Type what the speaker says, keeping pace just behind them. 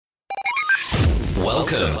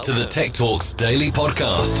Welcome to the Tech Talks Daily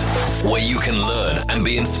Podcast, where you can learn and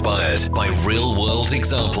be inspired by real-world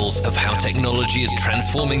examples of how technology is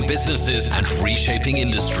transforming businesses and reshaping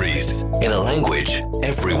industries in a language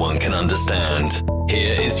everyone can understand.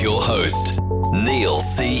 Here is your host, Neil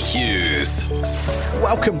C. Hughes.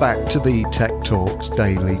 Welcome back to the Tech Talks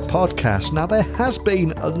Daily Podcast. Now, there has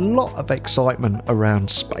been a lot of excitement around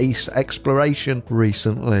space exploration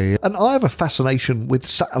recently, and I have a fascination with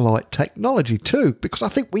satellite technology too, because I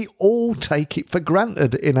think we all take it for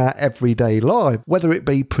granted in our everyday life, whether it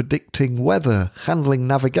be predicting weather, handling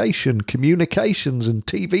navigation, communications, and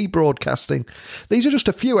TV broadcasting. These are just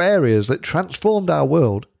a few areas that transformed our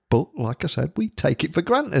world. But like I said, we take it for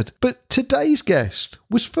granted. But today's guest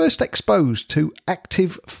was first exposed to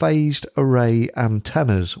active phased array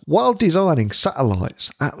antennas while designing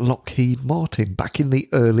satellites at Lockheed Martin back in the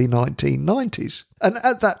early 1990s. And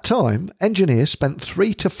at that time, engineers spent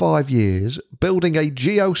 3 to 5 years building a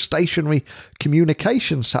geostationary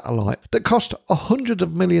communication satellite that cost hundreds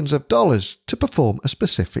of millions of dollars to perform a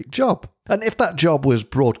specific job. And if that job was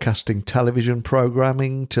broadcasting television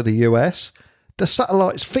programming to the US, the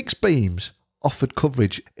satellite's fixed beams offered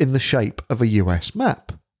coverage in the shape of a US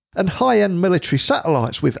map. And high-end military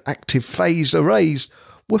satellites with active phased arrays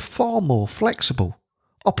were far more flexible.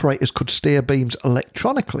 Operators could steer beams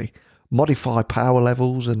electronically, modify power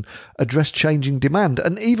levels and address changing demand,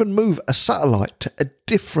 and even move a satellite to a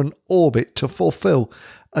different orbit to fulfill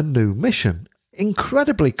a new mission.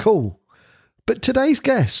 Incredibly cool. But today's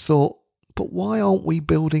guest thought, but why aren't we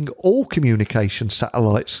building all communication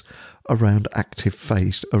satellites around active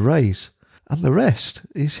phased arrays? And the rest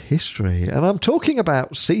is history. And I'm talking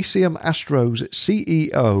about CesiumAstro's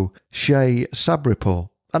CEO, Shey Sabripour.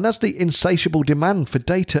 And as the insatiable demand for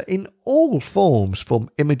data in all forms, from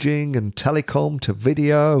imaging and telecom to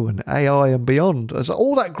video and AI and beyond, as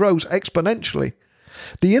all that grows exponentially,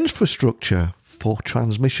 the infrastructure for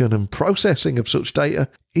transmission and processing of such data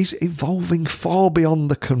is evolving far beyond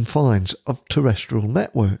the confines of terrestrial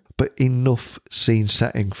network. But enough scene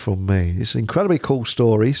setting from me. It's an incredibly cool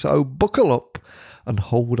story, so buckle up and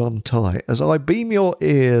hold on tight as I beam your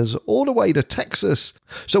ears all the way to Texas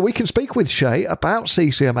so we can speak with Shey about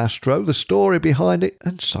CesiumAstro, the story behind it,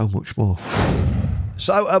 and so much more.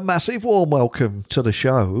 So a massive warm welcome to the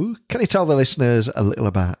show. Can you tell the listeners a little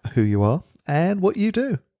about who you are and what you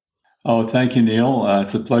do? Oh, thank you, Neil.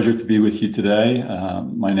 It's a pleasure to be with you today.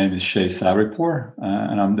 My name is Shey Sabripour,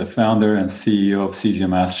 and I'm the founder and CEO of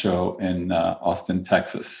CesiumAstro in Austin,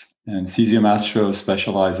 Texas. And CesiumAstro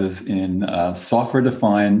specializes in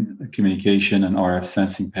software-defined communication and RF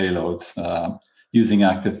sensing payloads using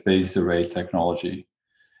active phased array technology.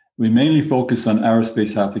 We mainly focus on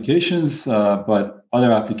aerospace applications, but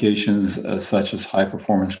other applications such as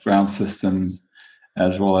high-performance ground systems,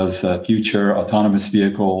 as well as future autonomous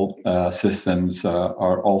vehicle systems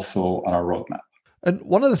are also on our roadmap. And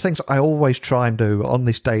one of the things I always try and do on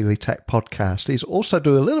this daily tech podcast is also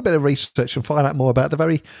do a little bit of research and find out more about the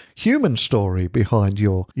very human story behind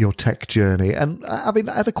your tech journey. And I mean,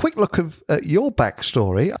 I had a quick look at your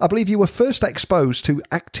backstory. I believe you were first exposed to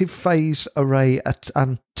active phase array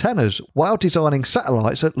antennas while designing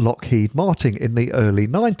satellites at Lockheed Martin in the early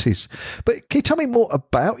 90s. But can you tell me more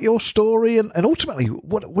about your story and ultimately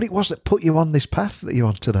what it was that put you on this path that you're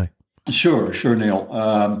on today? Sure,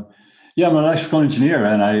 Neil. Yeah, I'm an electrical engineer,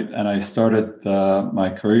 and I started my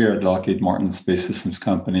career at Lockheed Martin Space Systems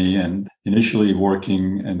company, and initially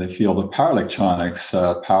working in the field of power electronics,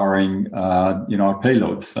 powering our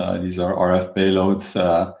payloads. These are RF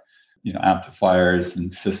payloads, amplifiers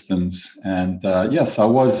and systems. And yes, I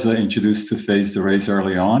was introduced to phased arrays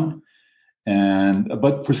early on.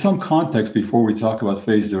 But for some context, before we talk about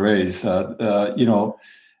phased arrays,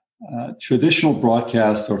 traditional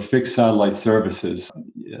broadcast or fixed satellite services,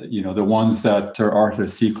 the ones that Sir Arthur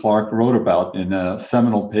C. Clarke wrote about in a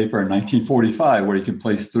seminal paper in 1945, where you can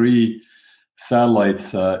place 3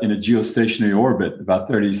 satellites in a geostationary orbit about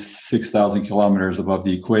 36,000 kilometers above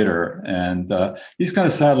the equator. And these kind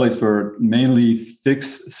of satellites were mainly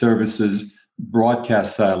fixed services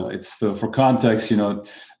broadcast satellites. So for context,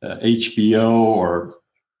 HBO or,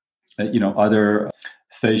 other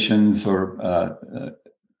stations or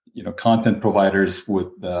content providers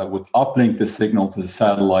would uplink the signal to the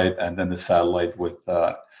satellite, and then the satellite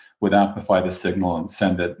would amplify the signal and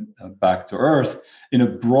send it back to Earth in a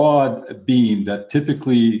broad beam that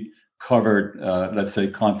typically covered, let's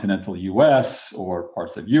say, continental US or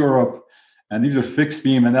parts of Europe. And these are fixed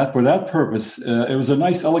beam, and for that purpose, it was a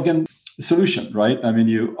nice, elegant solution, right? I mean,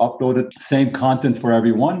 you uploaded same content for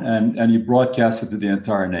everyone, and you broadcast it to the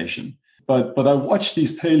entire nation. But I watched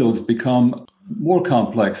these payloads become more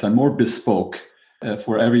complex and more bespoke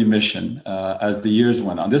for every mission as the years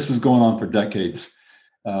went on. This was going on for decades.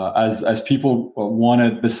 As people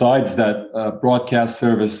wanted, besides that broadcast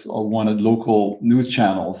service, wanted local news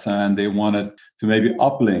channels, and they wanted to maybe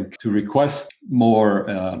uplink to request more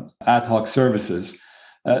ad hoc services.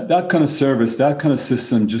 That kind of service, that kind of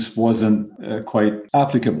system just wasn't quite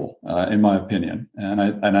applicable, in my opinion.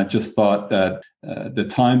 And I just thought that the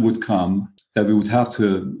time would come that we would have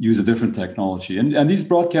to use a different technology. And these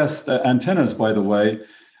broadcast antennas, by the way,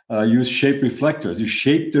 use shape reflectors. You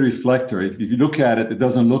shape the reflector. If you look at it, it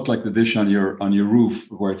doesn't look like the dish on your roof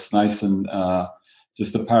where it's nice and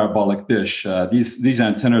just a parabolic dish. These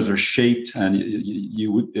antennas are shaped, and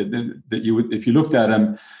you would if you looked at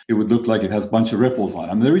them, it would look like it has a bunch of ripples on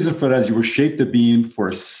them. The reason for that is you would shape the beam for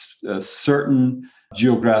a certain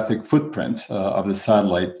geographic footprint of the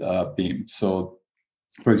satellite beam. So,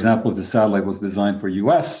 for example, if the satellite was designed for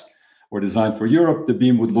US or designed for Europe, the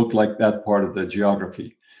beam would look like that part of the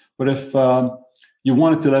geography. But if you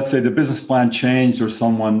wanted to, let's say the business plan changed or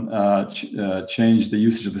someone changed the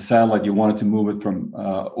usage of the satellite, you wanted to move it from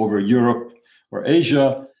over Europe or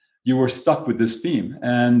Asia, you were stuck with this beam.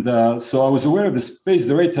 And so I was aware of this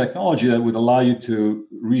phased array technology that would allow you to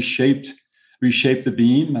reshape the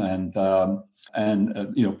beam and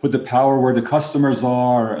put the power where the customers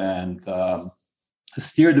are and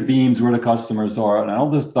steer the beams where the customers are, and all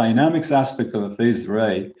this dynamics aspect of a phased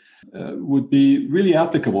array would be really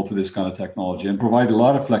applicable to this kind of technology and provide a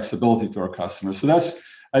lot of flexibility to our customers. So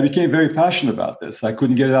I became very passionate about this. I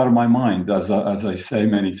couldn't get it out of my mind, as I say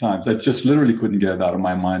many times. I just literally couldn't get it out of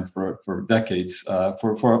my mind for decades,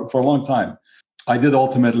 for a long time. I did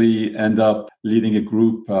ultimately end up leading a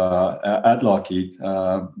group at Lockheed,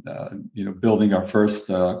 building our first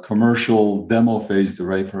commercial demo phased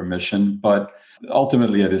array for a mission. But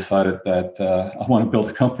ultimately, I decided that I want to build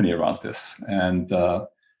a company around this and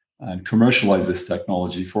commercialize this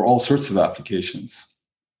technology for all sorts of applications.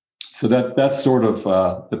 So that's sort of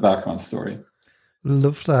the background story.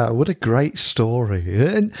 Love that. What a great story.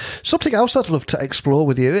 And something else I'd love to explore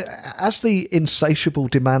with you, as the insatiable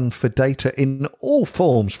demand for data in all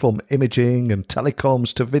forms, from imaging and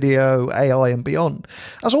telecoms to video, AI and beyond,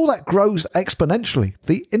 as all that grows exponentially,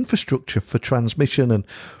 the infrastructure for transmission and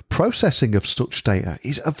processing of such data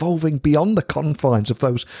is evolving beyond the confines of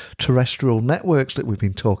those terrestrial networks that we've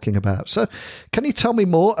been talking about. So can you tell me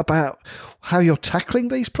more about how you're tackling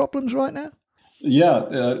these problems right now?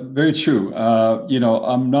 Yeah, very true.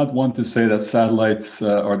 I'm not one to say that satellites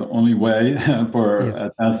are the only way for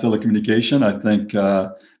advanced telecommunication. I think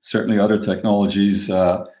certainly other technologies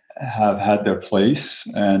have had their place,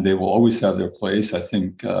 and they will always have their place. I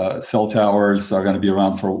think cell towers are going to be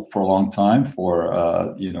around for a long time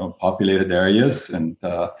for populated areas, and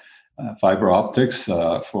fiber optics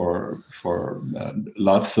for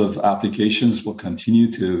lots of applications will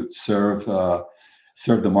continue to serve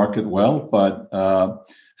the market well. But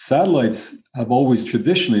satellites have always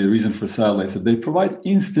traditionally, the reason for satellites is that they provide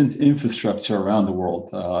instant infrastructure around the world.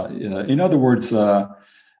 In other words,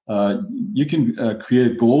 you can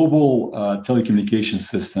create a global telecommunication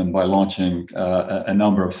system by launching a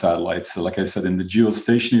number of satellites. So like I said, in the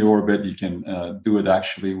geostationary orbit, you can do it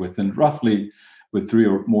actually with 3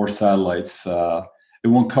 or more satellites. It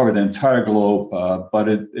won't cover the entire globe, but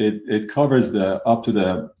it covers up to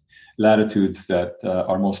the latitudes that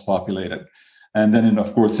are most populated. And then,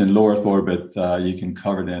 of course, in low Earth orbit, you can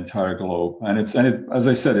cover the entire globe. And as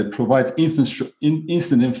I said, it provides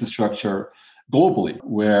instant infrastructure globally,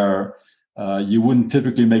 where you wouldn't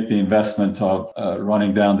typically make the investment of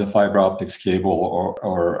running down the fiber optics cable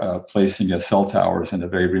or placing cell towers in the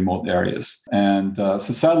very remote areas. And so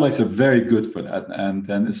satellites are very good for that. And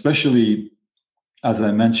then especially, as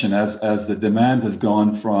I mentioned, as the demand has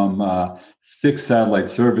gone from fixed satellite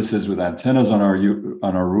services with antennas on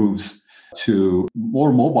our roofs to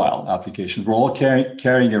more mobile applications. We're all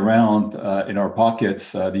carrying around in our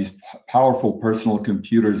pockets these powerful personal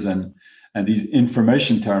computers and these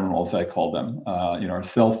information terminals, I call them. Our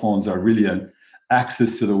cell phones are really an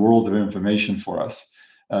access to the world of information for us.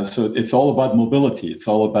 So it's all about mobility. It's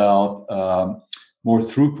all about more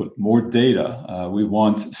throughput, more data. We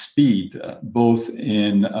want speed, both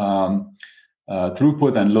in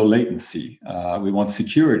throughput and low latency. We want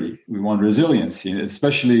security. We want resiliency,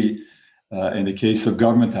 especially in the case of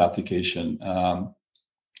government application.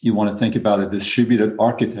 You want to think about a distributed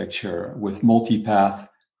architecture with multi-path,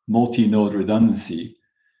 multi-node redundancy.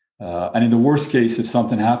 And in the worst case, if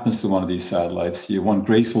something happens to one of these satellites, you want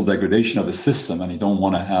graceful degradation of the system, and you don't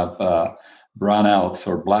want to have brownouts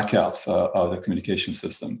or blackouts of the communication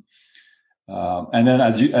system. And then,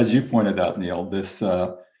 as you pointed out, Neil, this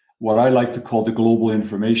what I like to call the global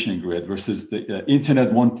information grid versus the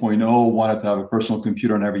Internet 1.0 wanted to have a personal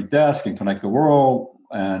computer on every desk and connect the world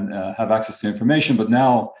and have access to information. But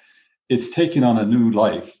now it's taken on a new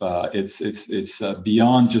life. It's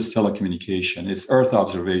beyond just telecommunication. It's Earth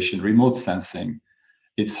observation, remote sensing.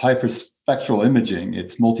 It's hyperspectral imaging.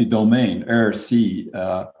 It's multi-domain, air, sea,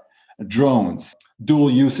 drones,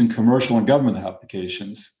 dual use in commercial and government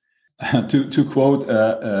applications. To quote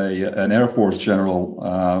an Air Force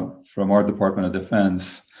general from our Department of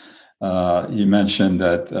Defense, he mentioned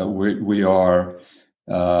that we are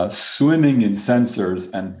swimming in sensors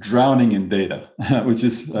and drowning in data, which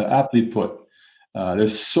is aptly put.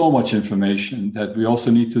 There's so much information that we also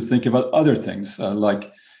need to think about other things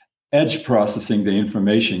like edge processing the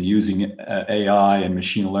information using AI and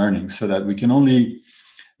machine learning, so that we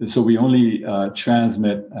only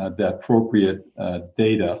transmit the appropriate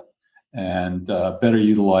data and better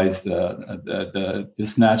utilize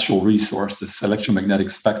this natural resource, this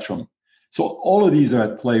electromagnetic spectrum. So all of these are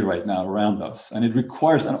at play right now around us, and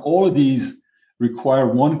all of these require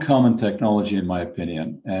one common technology, in my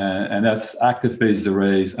opinion, and that's active phase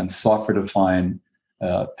arrays and software-defined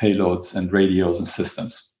payloads and radios and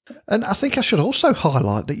systems. And I think I should also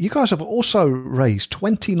highlight that you guys have also raised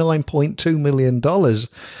 $29.2 million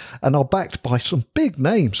and are backed by some big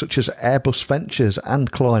names such as Airbus Ventures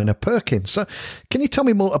and Kleiner Perkins. So can you tell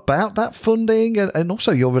me more about that funding and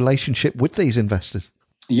also your relationship with these investors?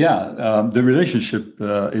 Yeah, the relationship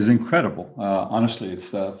is incredible. Honestly, it's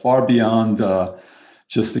far beyond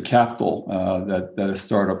just the capital that a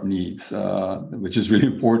startup needs, which is really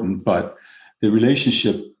important. But the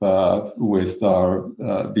relationship with our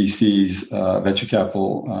VCs, venture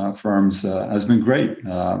capital firms, has been great.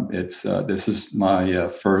 This is my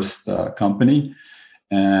first company,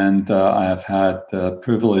 and I have had the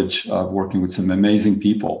privilege of working with some amazing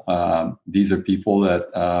people. These are people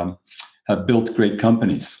that have built great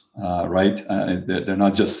companies, right? They're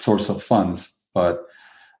not just source of funds, but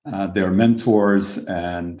they're mentors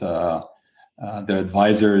and they're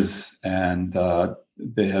advisors, and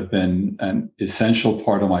they have been an essential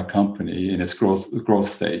part of my company in its growth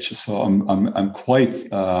stage. So I'm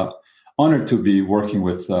quite honored to be working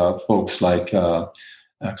with folks like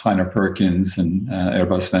Kleiner Perkins and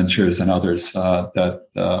Airbus Ventures and others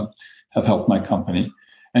that have helped my company.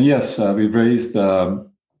 And yes, we've raised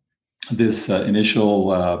this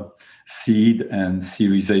initial seed and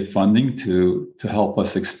Series A funding to help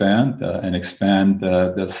us expand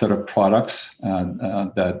the set of products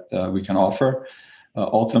that we can offer.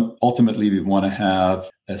 Ultimately, we want to have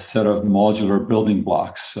a set of modular building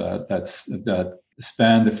blocks that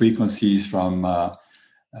span the frequencies from,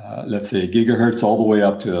 let's say, gigahertz all the way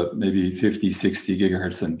up to maybe 50, 60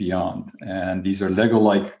 gigahertz and beyond. And these are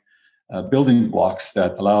Lego-like building blocks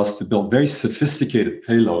that allow us to build very sophisticated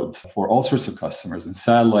payloads for all sorts of customers, and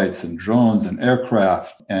satellites and drones and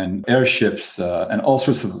aircraft and airships and all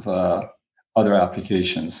sorts of other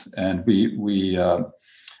applications. And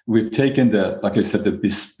we've taken like I said, the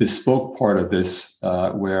bespoke part of this,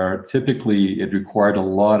 where typically it required a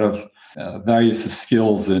lot of various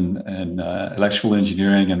skills in electrical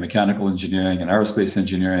engineering and mechanical engineering and aerospace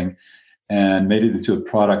engineering, and made it into a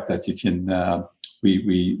product that you can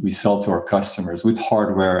we sell to our customers with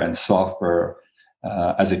hardware and software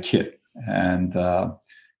as a kit, and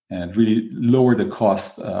really lower the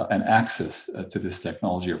cost and access to this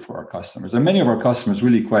technology for our customers. And many of our customers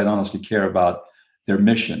really, quite honestly, care about their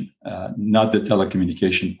mission, not the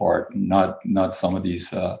telecommunication part, not some of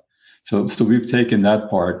these. So we've taken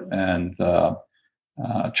that part and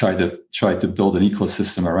tried to build an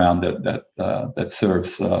ecosystem around it that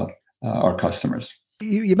serves our customers.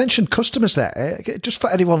 You mentioned customers there. Just for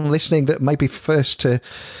anyone listening that may be first to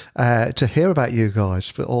hear about you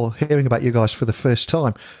guys or hearing about you guys for the first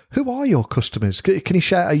time, who are your customers? Can you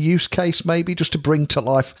share a use case maybe just to bring to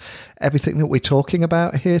life everything that we're talking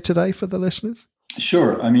about here today for the listeners?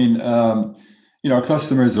 Sure. I mean, our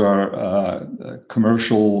customers are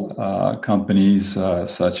commercial companies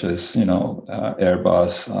such as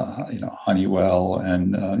Airbus, Honeywell,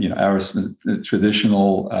 and aerospace,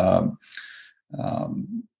 traditional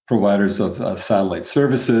providers of satellite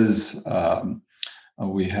services.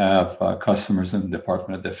 We have customers in the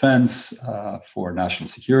Department of Defense for national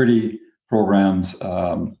security programs.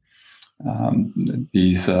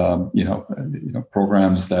 These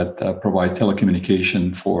programs that provide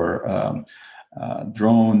telecommunication for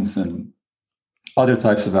drones and other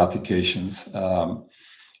types of applications.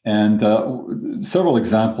 And several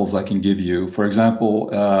examples I can give you. For example,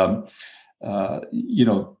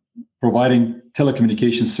 providing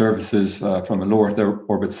telecommunication services from a low Earth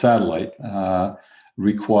orbit satellite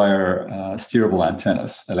require steerable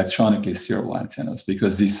antennas, electronically steerable antennas,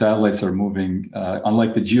 because these satellites are moving,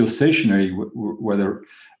 unlike the geostationary, where the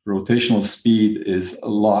rotational speed is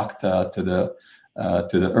locked to the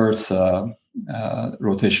Earth's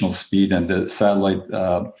rotational speed, and the satellite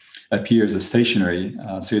appears as stationary,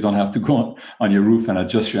 so you don't have to go on your roof and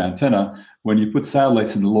adjust your antenna. When you put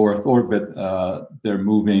satellites in the low Earth orbit, they're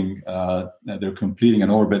moving, they're completing an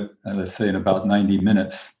orbit, let's say in about 90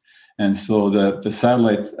 minutes. And so the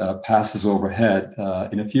satellite passes overhead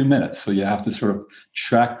in a few minutes. So you have to sort of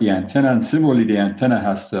track the antenna. And similarly, the antenna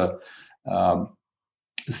has to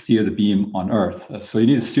steer the beam on Earth. So you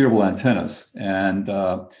need steerable antennas. And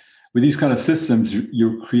with these kind of systems,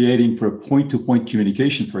 you're creating, for point-to-point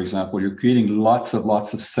communication, for example, you're creating lots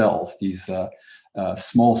of cells, these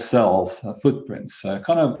small cells, footprints,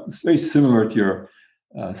 it's very similar to your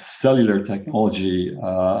cellular technology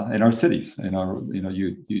in our cities.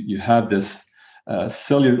 You have this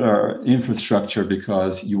cellular infrastructure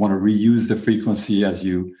because you want to reuse the frequency as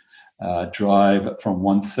you drive from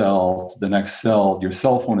one cell to the next cell. Your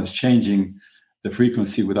cell phone is changing the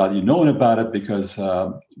frequency without you knowing about it because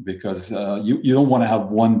you don't want to have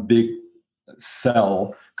one big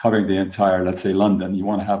cell covering the entire, let's say, London. You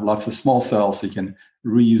want to have lots of small cells so you can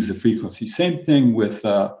reuse the frequency. Same thing with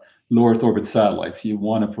low Earth orbit satellites. You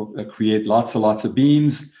want to create lots of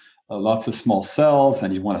beams, lots of small cells,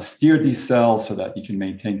 and you want to steer these cells so that you can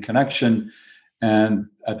maintain connection. And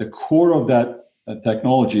at the core of that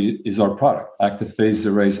technology is our product. Active phased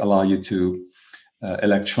arrays allow you to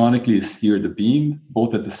electronically steer the beam,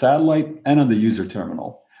 both at the satellite and on the user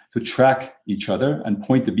terminal, to track each other and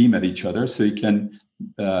point the beam at each other so you can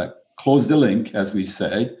close the link, as we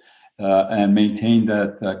say, and maintain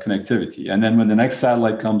that connectivity. And then when the next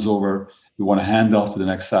satellite comes over, you want to hand off to the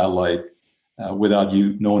next satellite without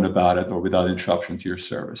you knowing about it or without interruption to your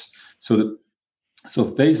service. So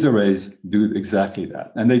phased arrays do exactly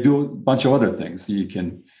that, and they do a bunch of other things. You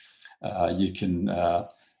can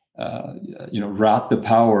route the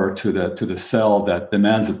power to the cell that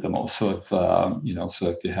demands it the most. So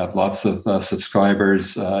if you have lots of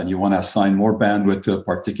subscribers and you want to assign more bandwidth to a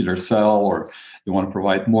particular cell, or you want to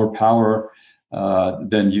provide more power,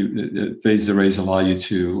 then phased arrays allow you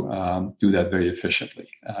to do that very efficiently.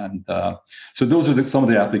 And so those are some of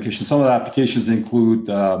the applications. Some of the applications include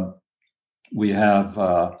we have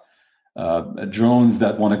drones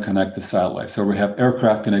that want to connect to satellites. So we have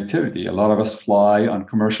aircraft connectivity. A lot of us fly on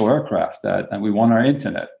commercial aircraft, and we want our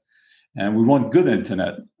internet, and we want good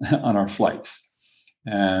internet on our flights.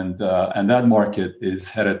 And that market is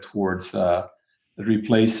headed towards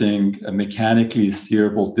replacing mechanically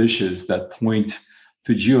steerable dishes that point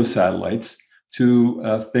to geosatellites to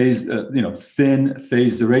thin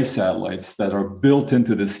phased array satellites that are built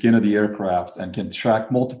into the skin of the aircraft and can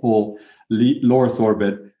track multiple low Earth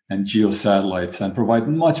orbit and geosatellites and provide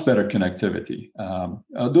much better connectivity.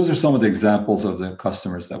 Those are some of the examples of the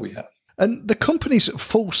customers that we have. And the company's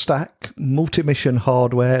full stack, multi-mission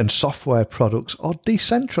hardware and software products are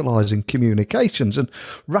decentralizing communications and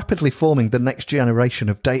rapidly forming the next generation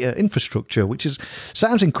of data infrastructure, which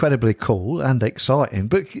sounds incredibly cool and exciting.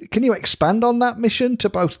 But can you expand on that mission to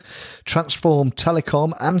both transform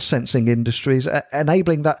telecom and sensing industries,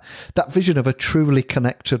 enabling that vision of a truly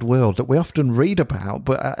connected world that we often read about?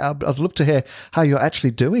 But I'd love to hear how you're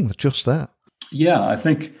actually doing just that. Yeah, I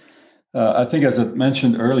think as I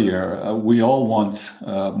mentioned earlier, we all want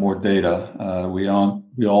more data. We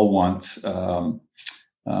all want,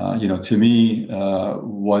 to me,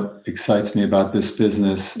 what excites me about this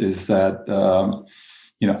business is that,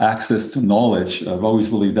 access to knowledge. I've always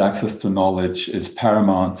believed access to knowledge is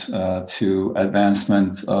paramount to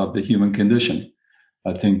advancement of the human condition.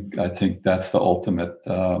 I think that's the ultimate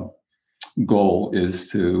goal, is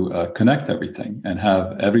to connect everything and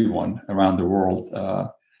have everyone around the world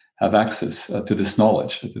have access to this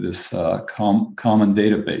knowledge, to this common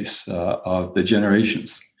database of the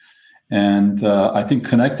generations. And I think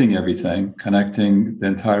connecting everything, connecting the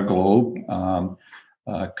entire globe,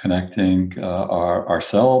 connecting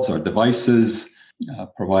ourselves, our devices,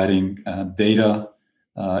 providing data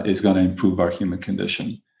is going to improve our human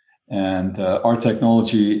condition. And our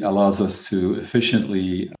technology allows us to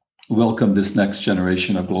efficiently welcome this next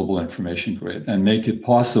generation of global information grid and make it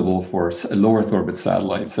possible for low Earth orbit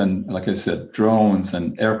satellites and, like I said, drones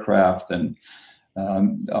and aircraft and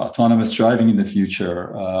autonomous driving in the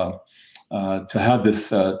future to have this,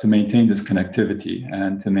 to maintain this connectivity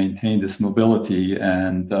and to maintain this mobility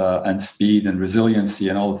and speed and resiliency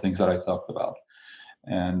and all the things that I talked about.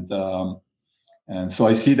 And so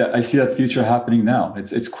I see that future happening now.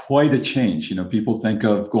 It's quite a change. People think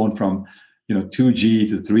of going from 2G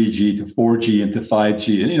to 3G to 4G into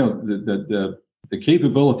 5G, and the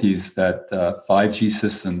capabilities that 5G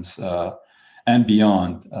systems and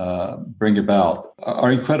beyond bring about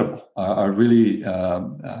are incredible, are really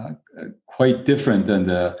quite different than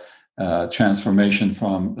the transformation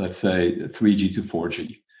from, let's say, 3G to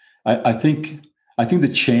 4G. I think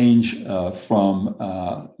the change from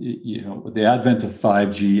the advent of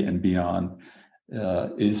 5G and beyond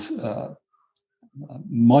is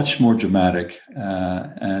much more dramatic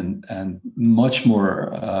and much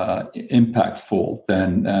more impactful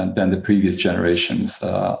than the previous generations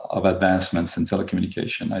of advancements in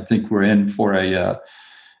telecommunication. I think we're in for a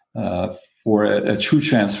true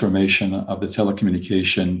transformation of the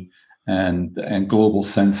telecommunication and global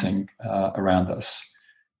sensing around us.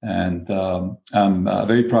 And I'm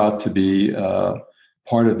very proud to be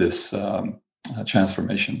part of this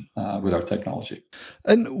transformation with our technology.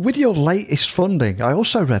 And with your latest funding, I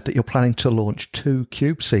also read that you're planning to launch 2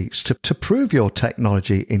 CubeSats to prove your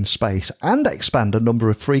technology in space and expand a number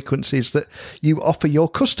of frequencies that you offer your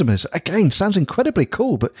customers. Again, sounds incredibly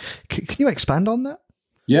cool, but can you expand on that?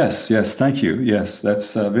 Yes, thank you. Yes,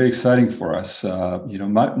 that's very exciting for us.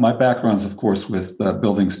 My background is, of course, with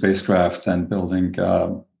building spacecraft and building,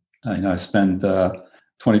 I spent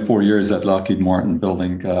 24 years at Lockheed Martin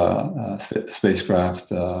building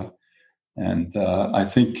spacecraft. And I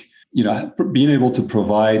think, being able to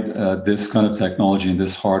provide this kind of technology and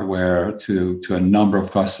this hardware to a number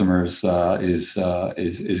of customers is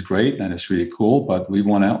great, and it's really cool. But we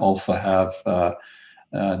want to also have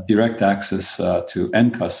direct access to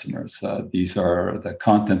end customers. These are the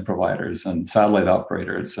content providers and satellite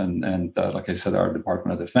operators, and like I said, our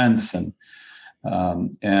Department of Defense, and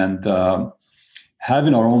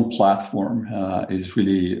having our own platform is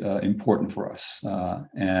really important for us.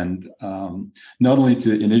 And not only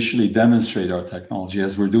to initially demonstrate our technology,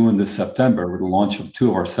 as we're doing this September with the launch of 2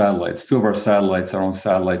 of our satellites. 2 of our satellites, our own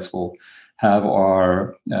satellites, will have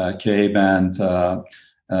our Ka-band.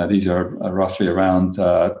 These are roughly around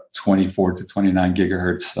 24 to 29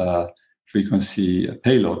 gigahertz frequency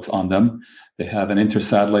payloads on them. They have an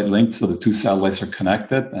inter-satellite link, so the 2 satellites are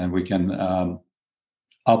connected, and we can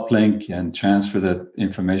uplink and transfer the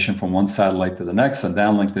information from one satellite to the next and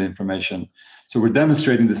downlink the information. So we're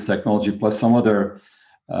demonstrating this technology plus some other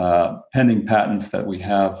pending patents that we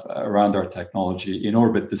have around our technology in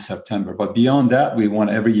orbit this September. But beyond that,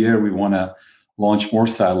 every year we want to launch more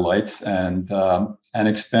satellites and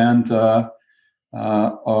expand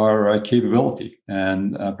our capability,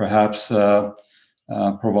 and perhaps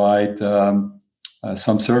provide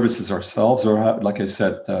some services ourselves, or like I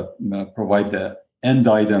said, provide the end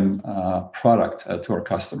item product to our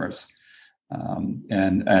customers.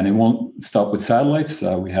 And it won't stop with satellites.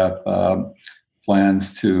 We have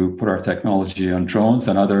plans to put our technology on drones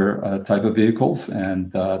and other type of vehicles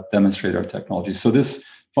and demonstrate our technology. So this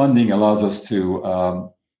funding allows us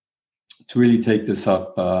to really take this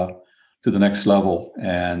up to the next level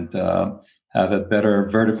and have a better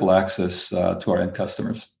vertical access to our end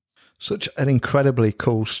customers. Such an incredibly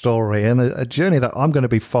cool story, and a journey that I'm going to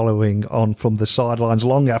be following on from the sidelines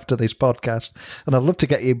long after this podcast. And I'd love to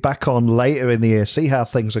get you back on later in the year, see how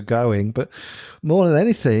things are going. But more than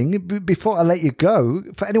anything, before I let you go,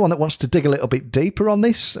 for anyone that wants to dig a little bit deeper on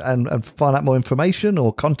this and find out more information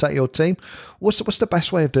or contact your team, what's the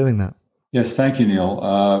best way of doing that? Yes, thank you, Neil.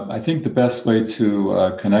 I think the best way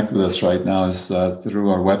to connect with us right now is through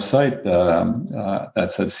our website.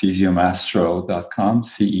 That's at CesiumAstro.com,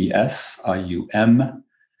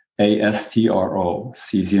 CesiumAstro,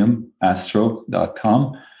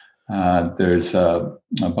 CesiumAstro.com. There's a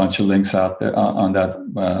bunch of links out there on that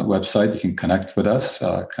website. You can connect with us,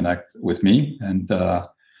 connect with me, and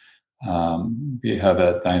we have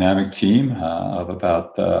a dynamic team of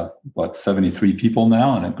about 73 people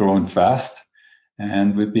now, and growing fast.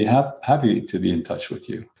 And we'd be happy to be in touch with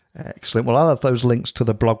you. Excellent. Well, I'll have those links to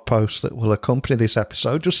the blog posts that will accompany this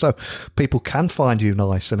episode, just so people can find you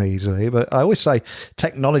nice and easily. But I always say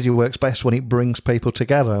technology works best when it brings people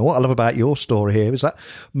together. And what I love about your story here is that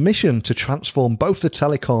mission to transform both the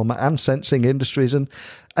telecom and sensing industries and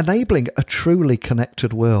enabling a truly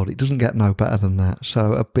connected world. It doesn't get no better than that.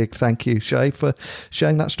 So a big thank you, Shey, for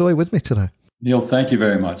sharing that story with me today. Neil, thank you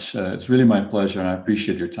very much. It's really my pleasure, and I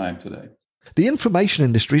appreciate your time today. The information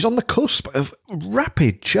industry is on the cusp of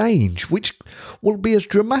rapid change, which will be as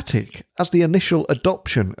dramatic as the initial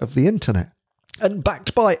adoption of the internet. And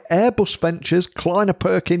backed by Airbus Ventures, Kleiner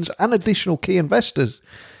Perkins, and additional key investors,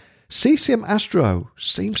 CesiumAstro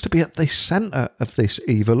seems to be at the centre of this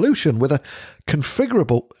evolution with a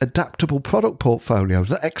configurable, adaptable product portfolio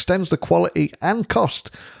that extends the quality and cost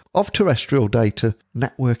of terrestrial data,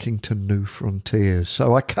 networking to new frontiers.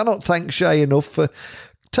 So I cannot thank Shey enough for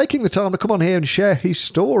taking the time to come on here and share his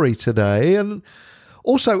story today. And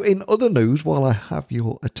also, in other news, while I have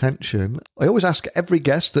your attention, I always ask every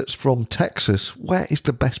guest that's from Texas, where is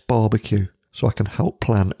the best barbecue, so I can help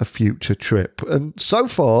plan a future trip. And so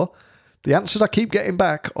far, the answers I keep getting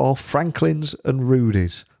back are Franklin's and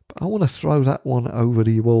Rudy's. But I want to throw that one over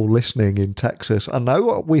to you all listening in Texas. I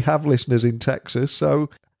know we have listeners in Texas, so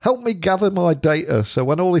help me gather my data so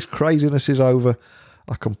when all this craziness is over,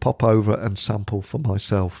 I can pop over and sample for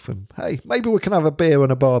myself. And hey, maybe we can have a beer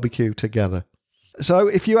and a barbecue together. So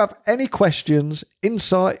if you have any questions,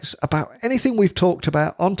 insights about anything we've talked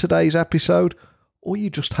about on today's episode, or you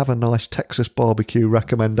just have a nice Texas barbecue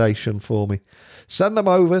recommendation for me, send them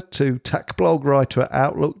over to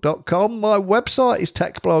techblogwriter@outlook.com. My website is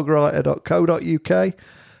techblogwriter.co.uk,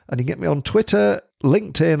 and you can get me on Twitter,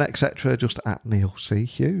 LinkedIn, etc., just at Neil C.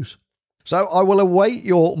 Hughes. So I will await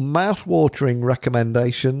your mouth-watering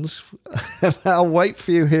recommendations, and I'll wait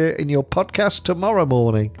for you here in your podcast tomorrow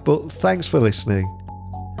morning. But thanks for listening,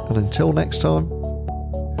 and until next time,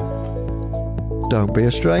 don't be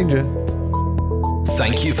a stranger.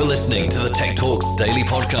 Thank you for listening to the Tech Talks Daily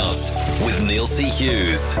Podcast with Neil C.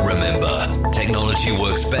 Hughes. Remember, technology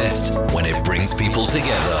works best when it brings people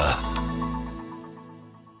together.